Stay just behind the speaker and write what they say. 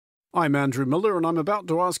I'm Andrew Miller, and I'm about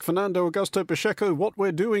to ask Fernando Augusto Pacheco what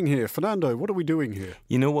we're doing here. Fernando, what are we doing here?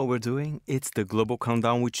 You know what we're doing? It's the Global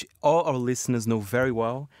Countdown, which all our listeners know very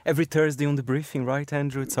well. Every Thursday on The Briefing, right,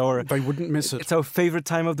 Andrew? They wouldn't miss it. It's our favorite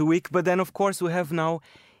time of the week. But then, of course, we have now,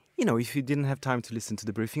 if you didn't have time to listen to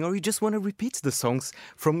The Briefing, or you just want to repeat the songs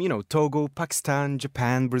from, Togo, Pakistan,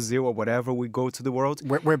 Japan, Brazil, or whatever we go to the world.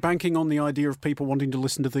 We're banking on the idea of people wanting to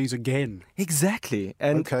listen to these again. Exactly.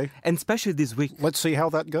 And especially this week. Let's see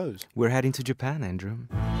how that goes. We're heading to Japan, Andrew.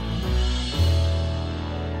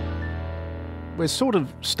 We're sort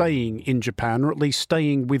of staying in Japan, or at least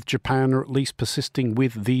staying with Japan, or at least persisting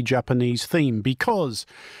with the Japanese theme, because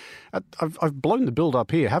I've blown the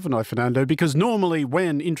build-up here, haven't I, Fernando? Because normally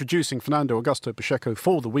when introducing Fernando Augusto Pacheco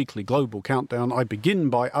for the weekly Global Countdown, I begin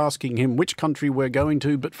by asking him which country we're going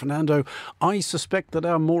to. But, Fernando, I suspect that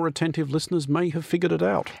our more attentive listeners may have figured it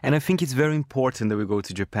out. And I think it's very important that we go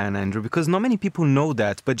to Japan, Andrew, because not many people know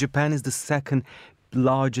that, but Japan is the second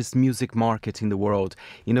largest music market in the world.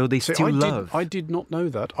 I did not know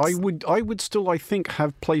that. I would still, I think,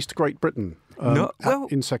 have placed Great Britain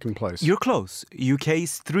in second place. You're close. UK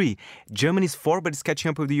is 3. Germany is 4, but it's catching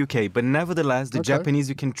up with the UK. But nevertheless, the Japanese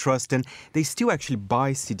you can trust, and they still actually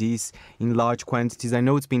buy CDs in large quantities. I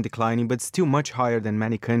know it's been declining, but still much higher than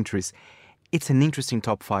many countries. It's an interesting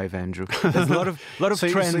top 5, Andrew. There's a lot of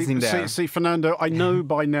trends in there. See, Fernando, I know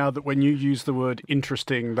by now that when you use the word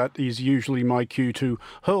interesting, that is usually my cue to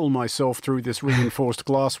hurl myself through this reinforced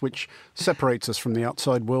glass which separates us from the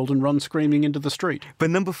outside world and run screaming into the street. But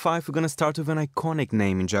number 5, we're going to start with an iconic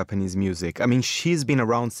name in Japanese music. I mean, she's been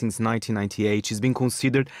around since 1998. She's been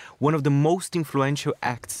considered one of the most influential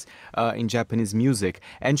acts in Japanese music.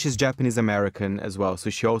 And she's Japanese-American as well, so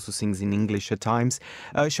she also sings in English at times.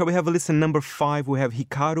 Shall we have a listen? Number 5, we have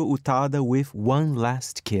Hikaru Utada with One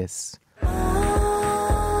Last Kiss.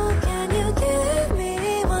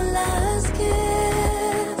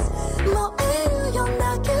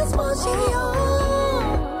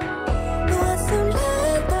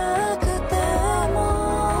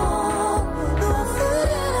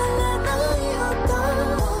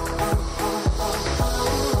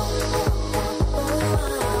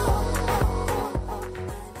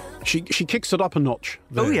 She kicks it up a notch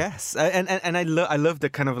there. Oh, yes. And I love the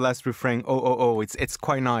kind of last refrain. Oh, it's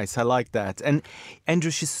quite nice. I like that. And Andrew,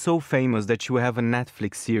 she's so famous that she will have a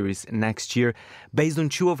Netflix series next year based on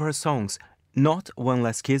 2 of her songs. Not One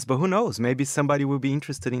Last Kiss, but who knows? Maybe somebody will be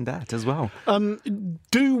interested in that as well.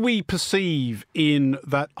 Do we perceive in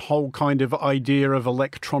that whole kind of idea of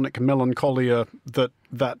electronic melancholia that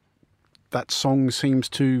song seems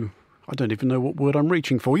to... I don't even know what word I'm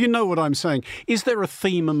reaching for. You know what I'm saying. Is there a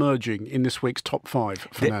theme emerging in this week's top 5,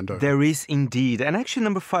 Fernando? There is indeed. And actually,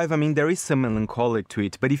 number 5, I mean, there is some melancholic to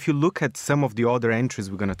it. But if you look at some of the other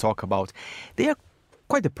entries we're going to talk about, they are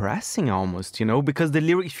quite depressing almost, because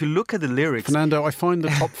if you look at the lyrics... Fernando, I find the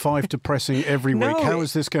top 5 depressing every week. How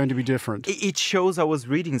is this going to be different? It shows. I was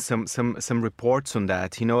reading some reports on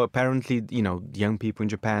that. Apparently, young people in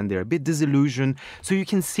Japan, they're a bit disillusioned. So you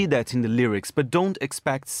can see that in the lyrics, but don't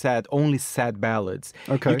expect only sad ballads.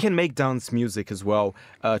 Okay. You can make dance music as well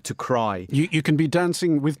to cry. You can be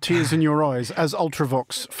dancing with tears in your eyes, as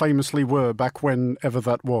Ultravox famously were back whenever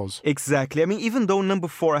that was. Exactly. I mean, even though number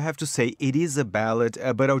 4, I have to say, it is a ballad,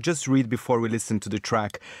 but I'll just read before we listen to the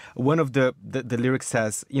track. One of the lyrics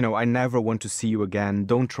says, I never want to see you again.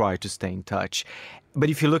 Don't try to stay in touch. But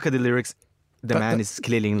if you look at the lyrics, the man is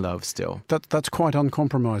clearly in love still. That's quite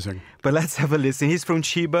uncompromising. But let's have a listen. He's from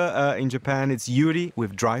Chiba in Japan. It's Yuri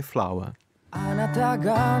with Dry Flower. あなた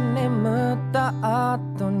が眠った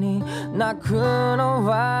後に泣くの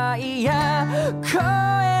は嫌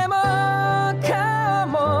声も顔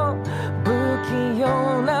も不器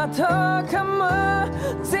用なとかも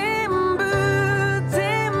全部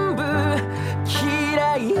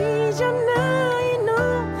嫌いじゃないの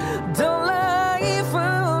ドライフ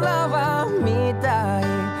ラワーみたい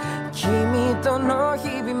君との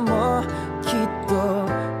日々もきっ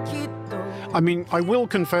と I mean, I will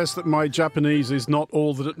confess that my Japanese is not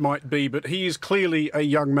all that it might be, but he is clearly a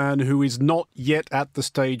young man who is not yet at the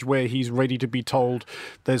stage where he's ready to be told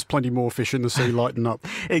there's plenty more fish in the sea, lighten up.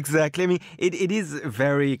 Exactly. I mean, it is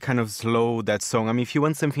very kind of slow, that song. I mean, if you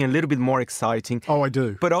want something a little bit more exciting. Oh, I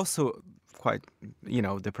do. But also quite,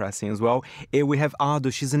 depressing as well. We have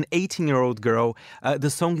Ado. She's an 18-year-old girl. The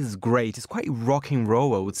song is great. It's quite rock and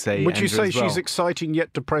roll, I would say. Would you say she's exciting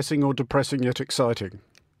yet depressing or depressing yet exciting?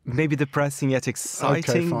 maybe depressing yet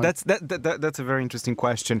exciting? fine. That's a very interesting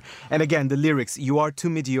question. And again, the lyrics, you are too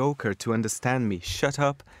mediocre to understand me. Shut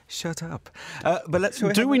up, shut up. But let's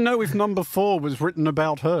Do we know if number 4 was written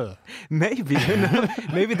about her? Maybe, you know,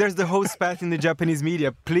 maybe there's the whole spat in the Japanese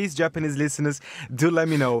media. Please, Japanese listeners, do let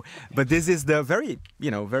me know. But this is the very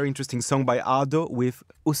interesting song by Ado with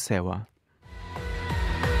Usewa.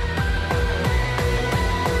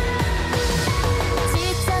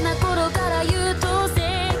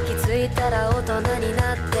 たら大人に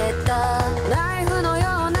なってったナイフのよ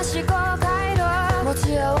うな思考回路持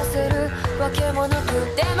ち合わせるわけもなくで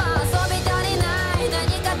も遊び足りない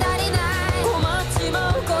何か足りない困っちま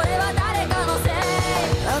うこれは誰かのせい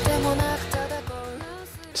あてもなくただこう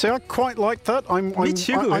See, I quite like that. Me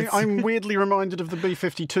too. I'm weirdly reminded of the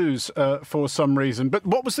B-52s for some reason. But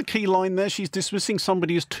what was the key line there? She's dismissing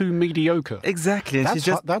somebody as too mediocre. Exactly. And she's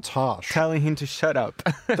just that's harsh. telling him to shut up.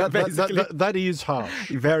 That is harsh.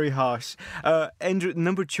 Very harsh. Andrew,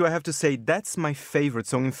 number 2, I have to say, that's my favorite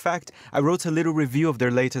song. In fact, I wrote a little review of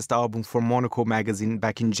their latest album for Monaco magazine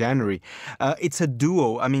back in January. It's a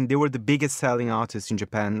duo. I mean, they were the biggest selling artists in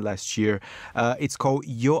Japan last year. It's called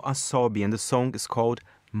Yo Asobi, and the song is called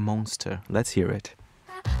Monster. Let's hear it.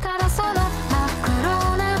 ただその真っ黒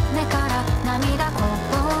な目から涙こ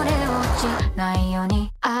ぼれ落ちないように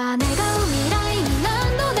あ願う未来に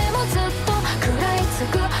何度でもずっと食らいつ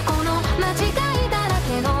くこの間違いだら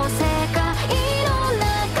けの世界の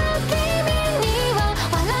中君には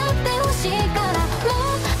笑ってほしいからも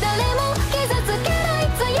う誰も傷つけない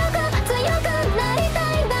強くなりた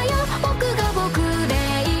いんだよ僕が僕で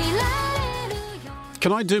いられるよ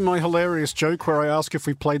Can I do my hilarious joke where I ask if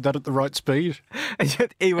we played that at the right speed? And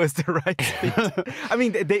yet it was the right speed. I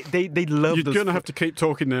mean, they love You're those. going to have to keep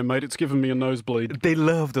talking there, mate. It's giving me a nosebleed. They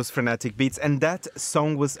love those frenetic beats, and that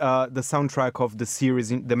song was the soundtrack of the series,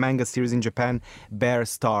 the manga series in Japan, Bear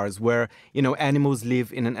Stars, where animals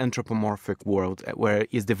live in an anthropomorphic world where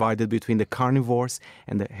it's divided between the carnivores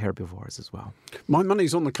and the herbivores as well. My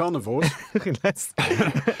money's on the carnivores. That's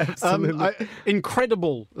absolutely.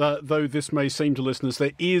 Incredible, though this may seem to listeners,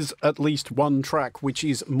 there is at least one track which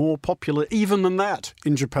is more popular even than that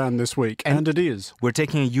in Japan this week, and it is. We're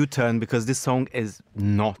taking a U-turn because this song is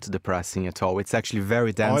not depressing at all. It's actually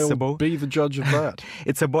very danceable. I'll be the judge of that.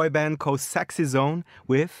 It's a boy band called Sexy Zone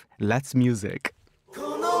with Let's Music. こ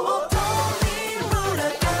の音に群れ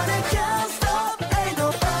たね Can't stop Ain't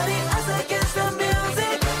nobody as against the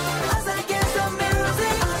music As against the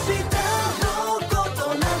music 明日のこ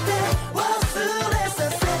となんて忘れさ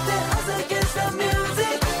せて As against the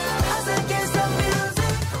music As against the music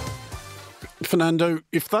Fernando,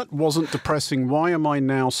 if that wasn't depressing, why am I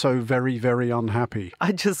now so very, very unhappy?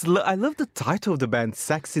 I love the title of the band,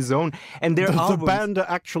 Sexy Zone, and their The albums. band are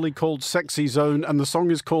actually called Sexy Zone, and the song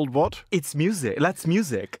is called what? It's music. Let's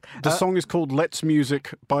Music. The song is called Let's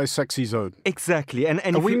Music by Sexy Zone. Exactly. And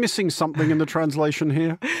Are if we you, missing something in the translation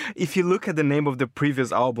here? if you look at the name of the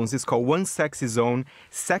previous albums, it's called One Sexy Zone,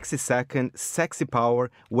 Sexy Second, Sexy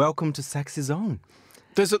Power, Welcome to Sexy Zone.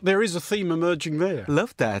 There is a theme emerging there.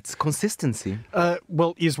 Love that. Consistency.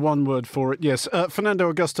 Well, is one word for it, yes.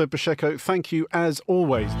 Fernando Augusto Pacheco, thank you as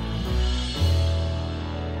always.